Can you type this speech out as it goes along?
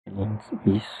evenings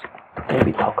with today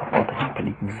we talk about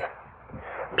English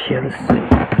PLC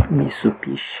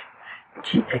Mitsubishi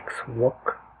GX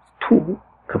Work 2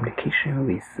 communication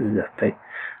with the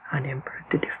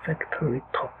unemployed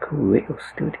FactoryTalk View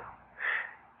Studio.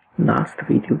 Last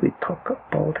video we talked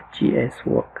about GX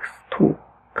Works 2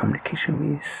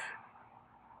 communication with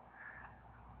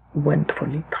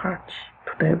wonderfully touch.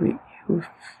 Today we use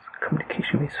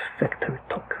communication with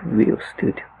FactoryTalk View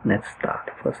Studio. Let's start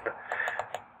first.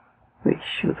 We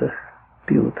should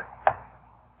build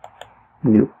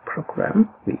new program.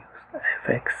 We use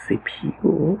FX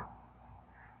CPU.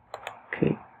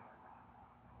 Okay.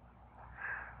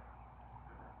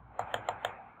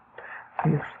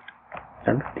 We use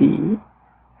LD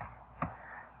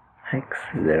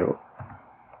X0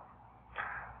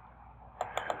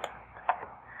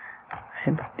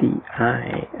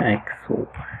 LDI X1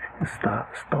 start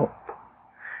stop.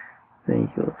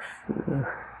 Then use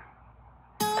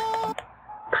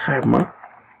timer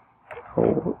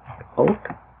out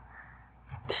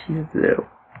T0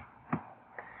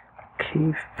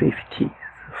 K50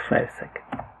 5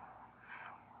 seconds.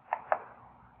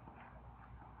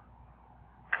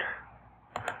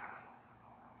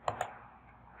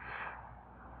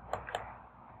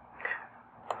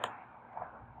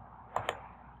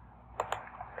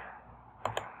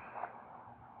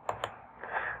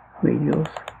 We use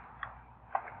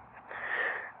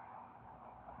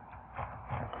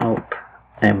out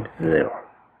M0.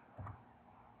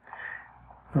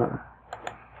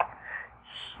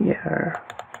 Here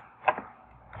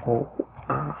OR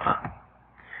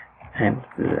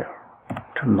M0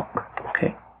 to knock.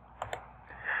 Okay.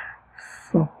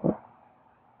 So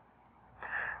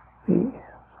we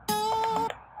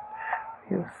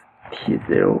use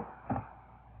T0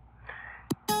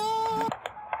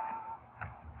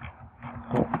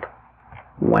 out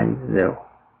 10.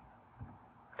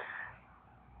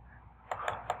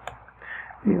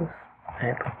 Use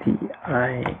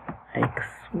LDI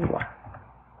X1.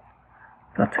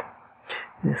 That's it.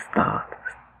 The start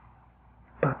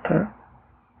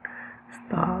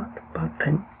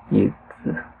button is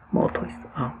motor is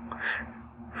on.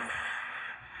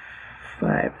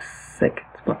 5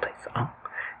 seconds motor is on.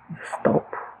 Stop.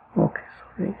 Okay,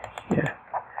 sorry. Here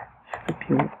should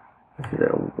be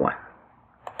 01.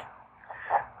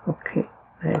 Okay,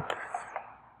 let's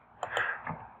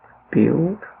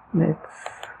build. Let's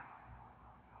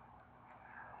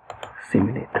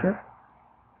simulator.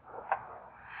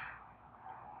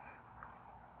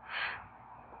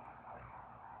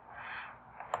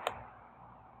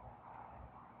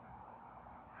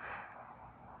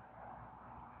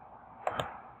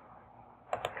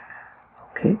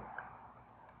 Okay.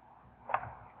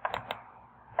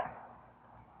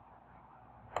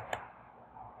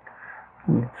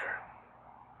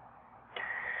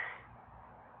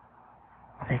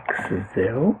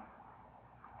 X0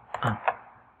 on.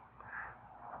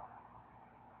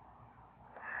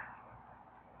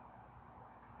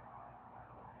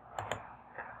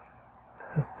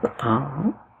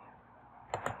 On.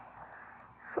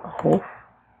 Off.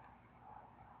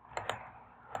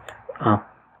 On.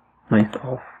 No, it's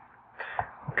off.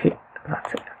 Okay,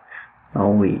 that's it. Now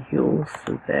we use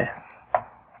the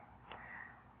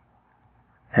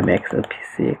MX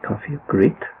OPC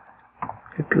configurate.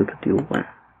 We build a new one.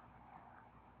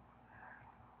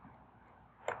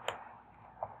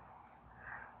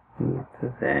 With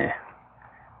the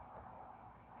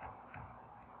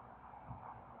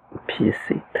PC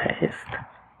test.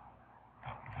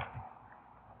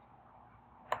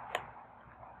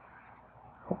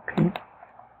 Okay.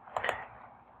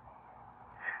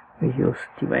 We use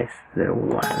device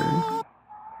 01.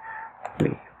 We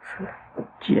use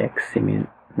GX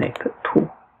Simulator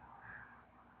 2.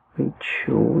 We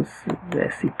choose the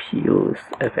CPU's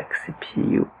FX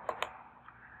CPU.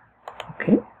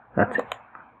 Okay, that's it.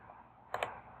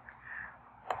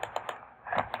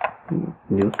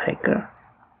 New tiger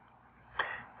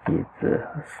is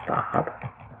start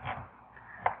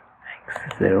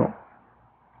X0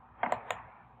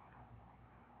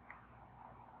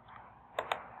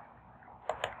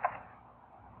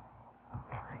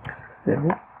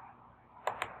 X0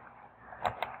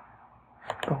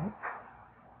 stop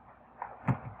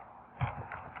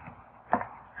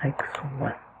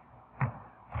X1.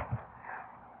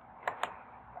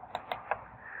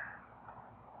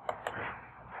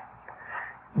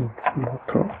 It's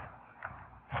motor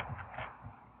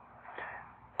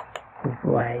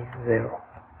Y0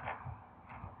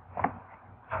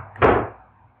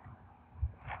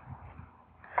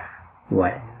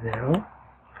 Y0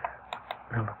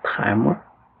 and timer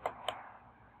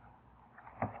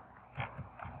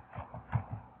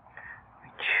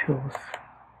choose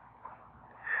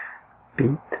bit,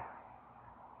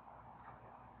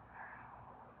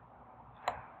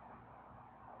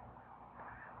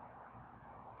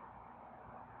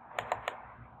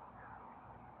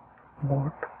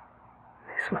 mode,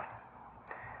 this one.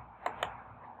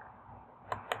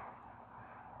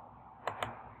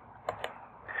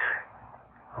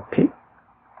 Okay,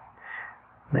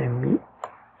 let me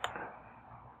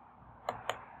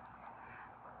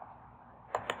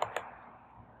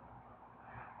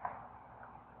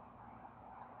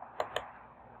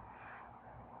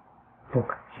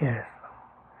look here.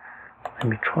 Let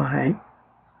me try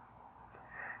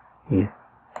it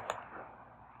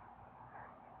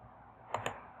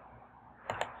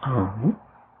on.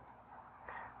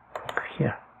 Look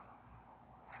here,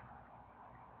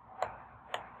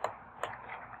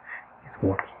 it's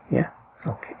working. Yeah,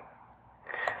 okay.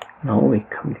 Now we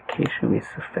communication with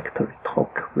the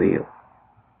FactoryTalk View.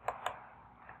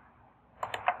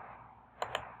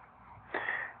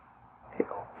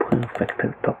 Open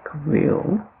FactoryTalk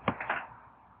View.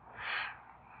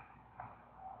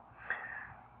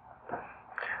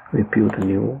 We build a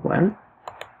new one.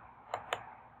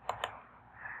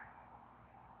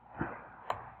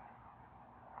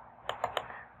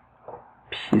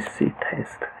 OPC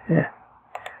test. Yeah.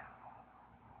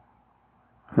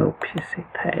 OPC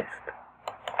test.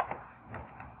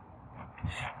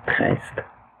 Test.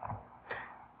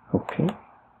 Okay.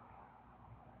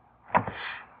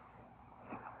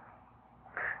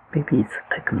 Maybe it's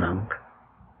take long.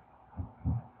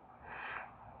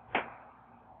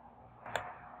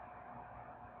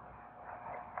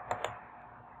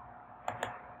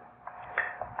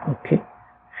 Okay,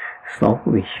 so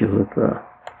we should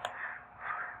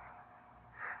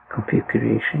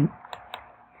configuration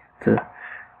the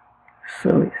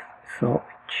service. So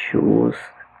we choose,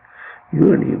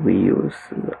 usually we use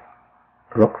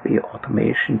Rockwell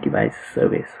Automation Device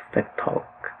Service FactoryTalk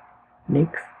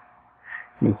Linux.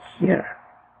 And here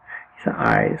is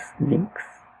RS Linux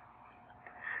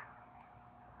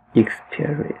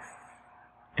Experience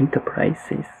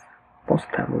Enterprises. Most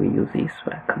time we use this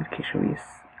one, communication with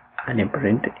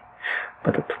unbranded.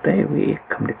 But today we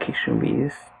communication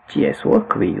with GS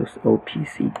work, we use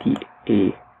OPC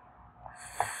DA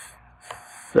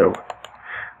server.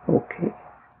 Okay,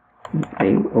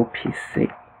 name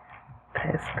OPC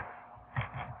test.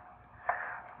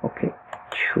 Okay,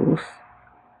 choose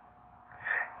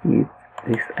is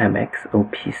this MX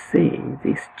OPC,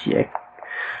 this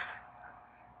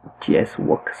GS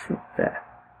works there.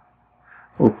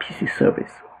 OPC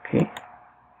service, okay.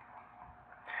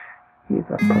 Is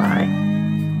apply.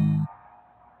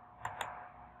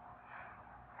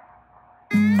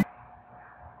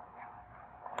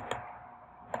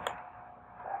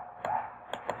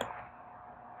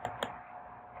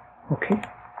 Okay.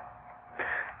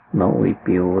 Now we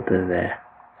build the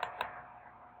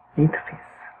interface.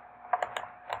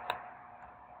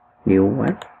 New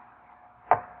one.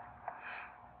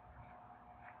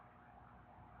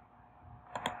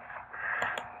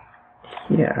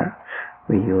 Here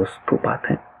we use 2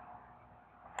 buttons.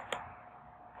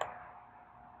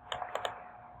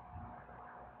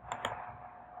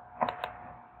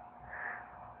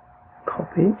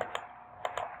 Copy.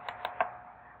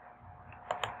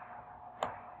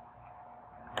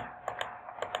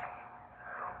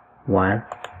 One,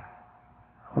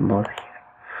 oh, not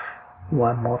here.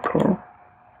 One motor.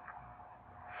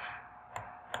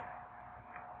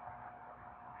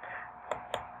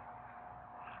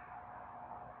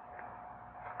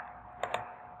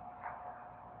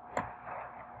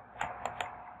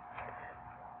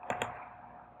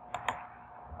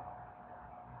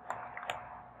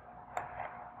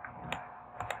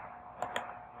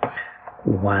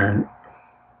 One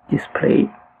display.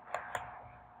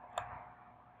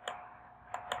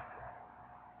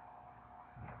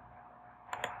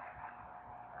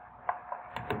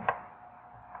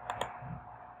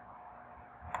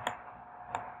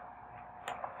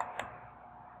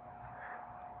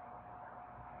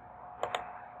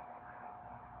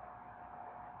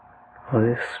 Or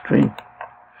this string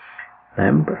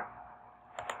number.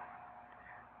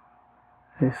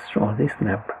 This or this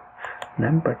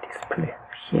number display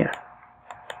here.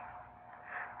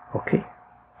 Okay.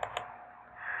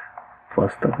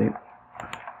 First we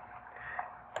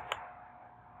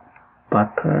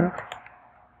button,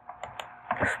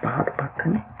 start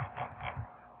button.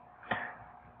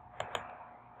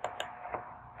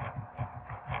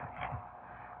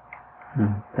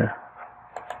 And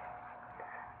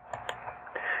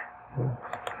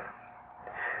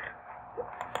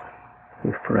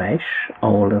refresh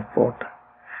all the folder.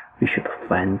 We should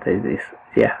find this.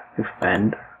 Yeah, we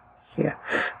find here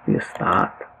we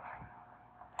start,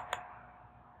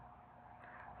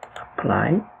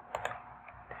 apply,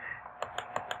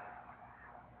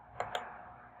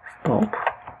 stop,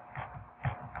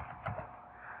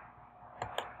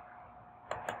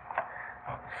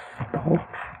 stop,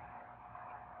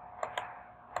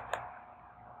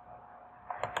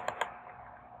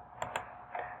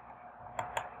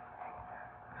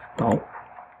 stop,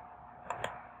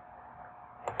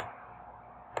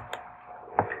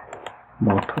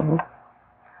 motor,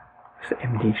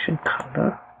 emission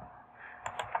color,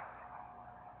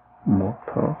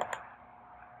 motor,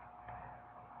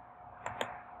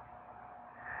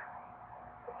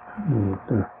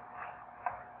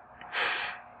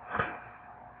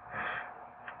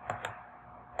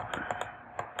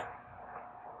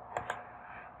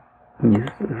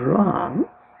 is wrong,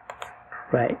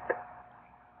 right?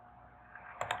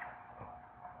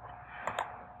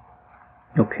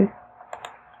 Okay.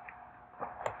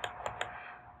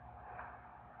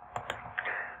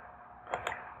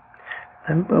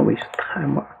 Remember with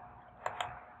timer.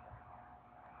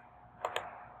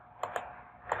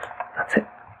 That's it.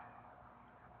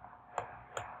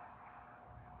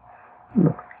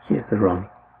 Look, here's the running.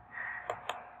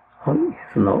 Oh,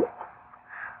 it's no.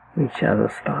 We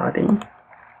just starting.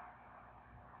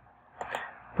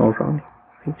 No running.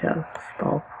 We just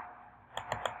stop.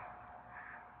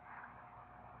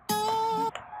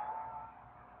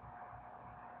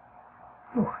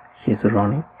 Oh, here's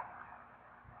running.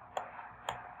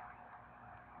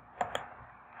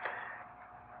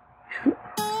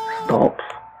 Stop.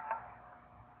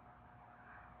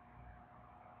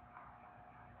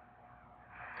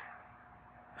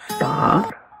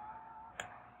 Start.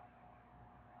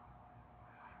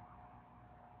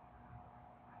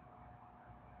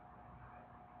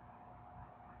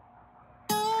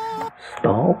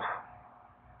 Stop.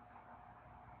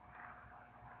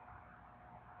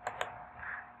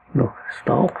 Look,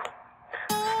 stop.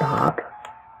 Start.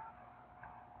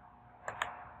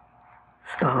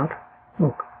 Start.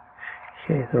 Look,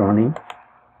 here is running.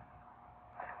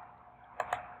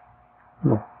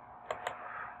 No,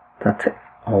 that's it.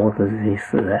 All this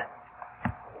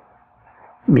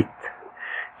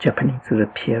Japanese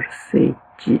PLC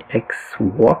GX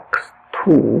works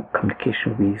to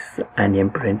communication with any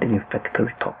brand in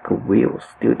FactoryTalk View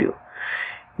Studio.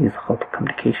 Is how to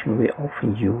communication we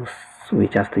often use. We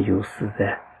just use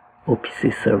the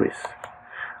OPC service.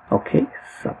 Okay,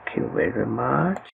 thank you very much.